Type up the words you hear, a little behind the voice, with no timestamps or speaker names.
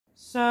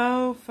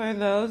So, for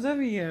those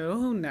of you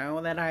who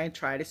know that I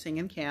try to sing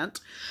and can't,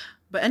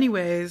 but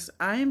anyways,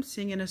 I am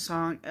singing a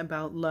song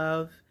about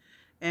love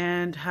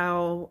and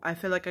how I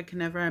feel like I can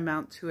never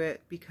amount to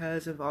it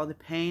because of all the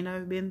pain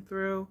I've been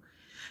through.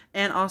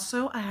 And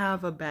also, I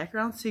have a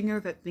background singer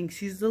that thinks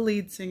he's the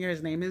lead singer.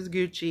 His name is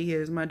Gucci. He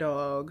is my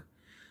dog.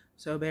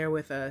 So bear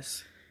with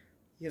us.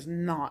 He is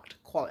not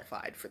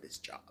qualified for this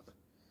job.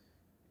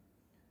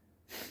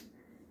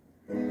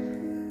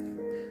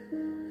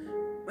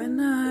 When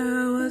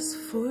I was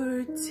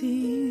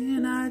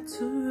 14, I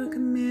took a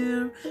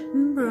mirror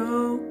and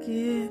broke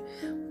it,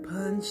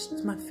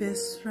 punched my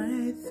fist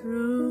right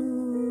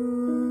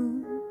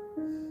through.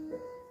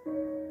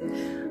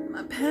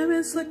 My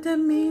parents looked at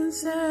me and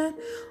said,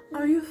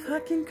 "Are you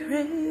fucking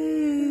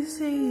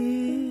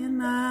crazy?"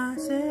 And I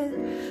said,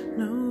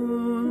 "No,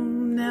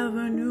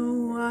 never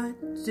knew I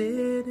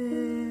did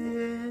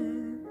it."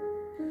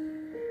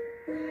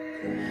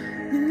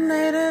 And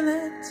later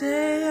that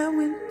day I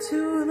went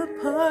to the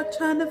park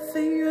trying to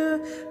figure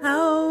out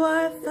how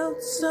I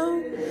felt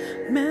so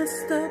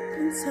messed up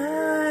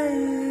inside.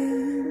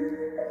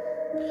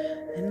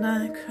 And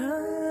I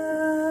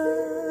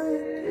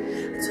cried.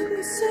 It took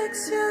me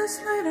 6 years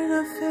later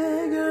to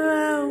figure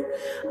out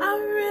I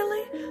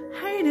really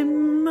hated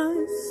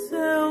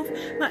myself.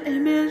 My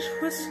image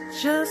was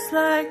just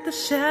like the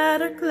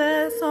shattered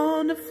glass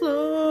on the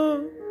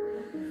floor.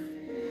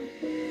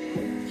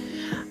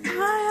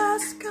 I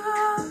ask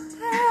God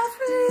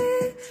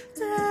every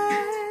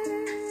day,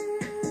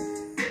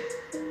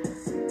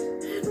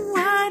 and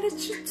why did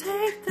you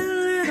take the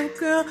little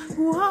girl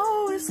who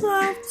always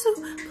loved to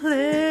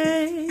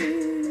play?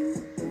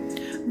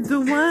 The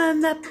one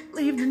that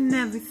believed in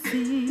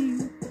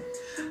everything,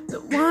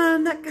 the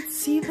one that could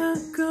see the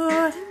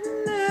good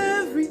in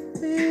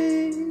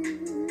everything.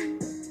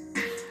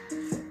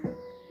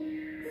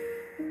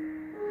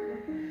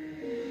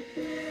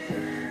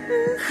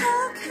 And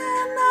how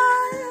can I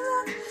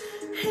love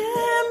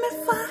him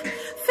if I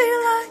feel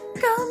like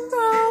I'm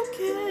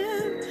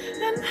broken?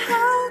 And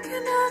how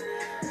can I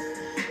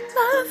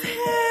love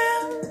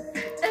him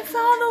if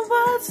all the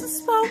words are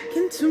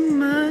spoken to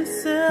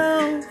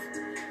myself?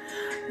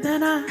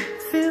 That I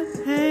feel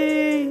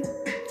pain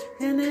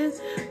and it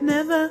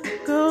never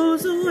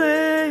goes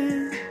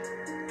away.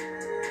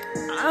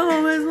 I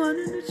always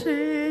wanted to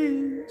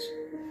change.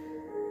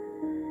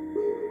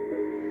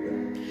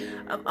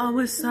 I've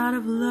always thought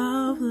of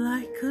love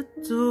like a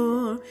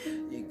door.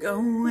 You go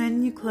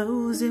and you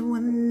close it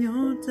when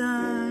you're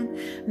done.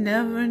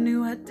 Never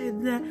knew I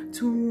did that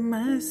to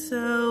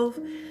myself.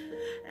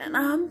 And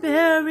I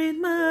buried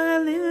my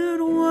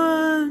little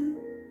one,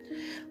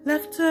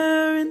 left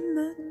her in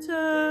the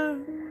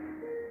dirt,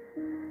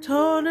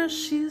 told her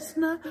she's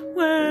not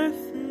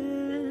worth it.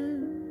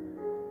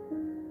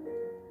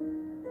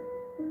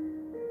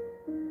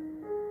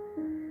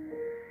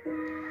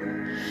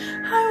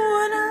 I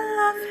wanna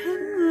love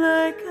him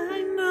like I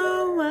know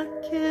I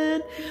can,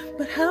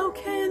 but how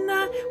can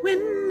I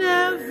when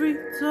every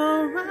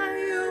door I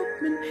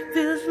open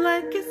feels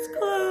like it's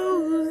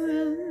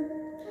closing?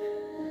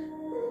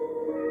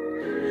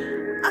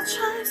 I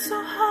try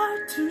so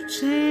hard to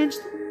change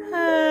the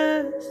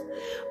past,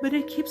 but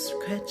it keeps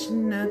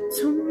catching up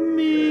to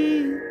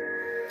me.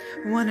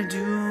 Wanna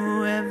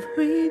do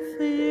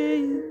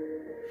everything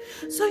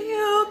so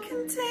you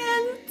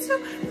continue to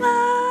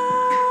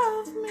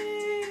love me.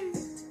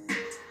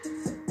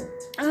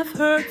 I've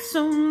hurt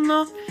so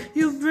long,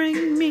 you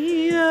bring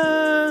me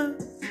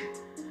up.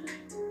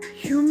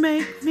 You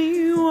make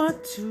me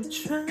want to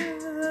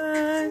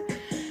try.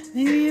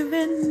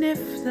 Even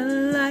if the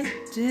light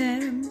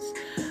dims,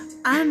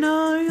 I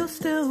know you'll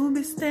still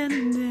be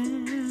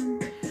standing.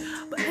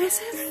 But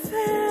is it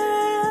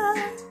fair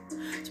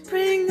to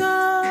bring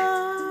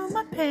all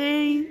my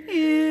pain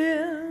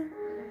here?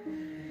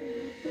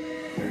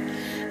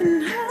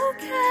 And how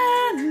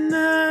can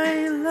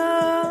I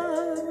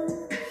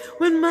love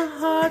when my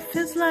heart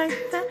feels like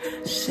that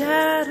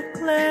shattered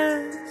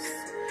glass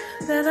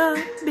that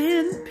I've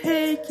been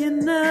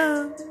picking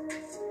up?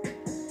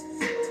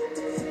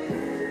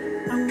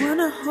 I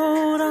wanna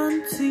hold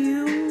on to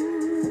you.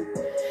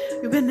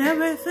 You've been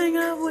everything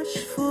I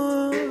wished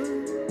for.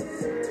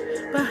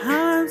 But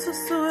how I'm so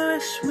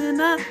selfish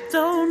when I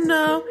don't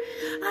know.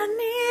 I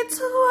need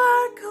to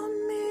work on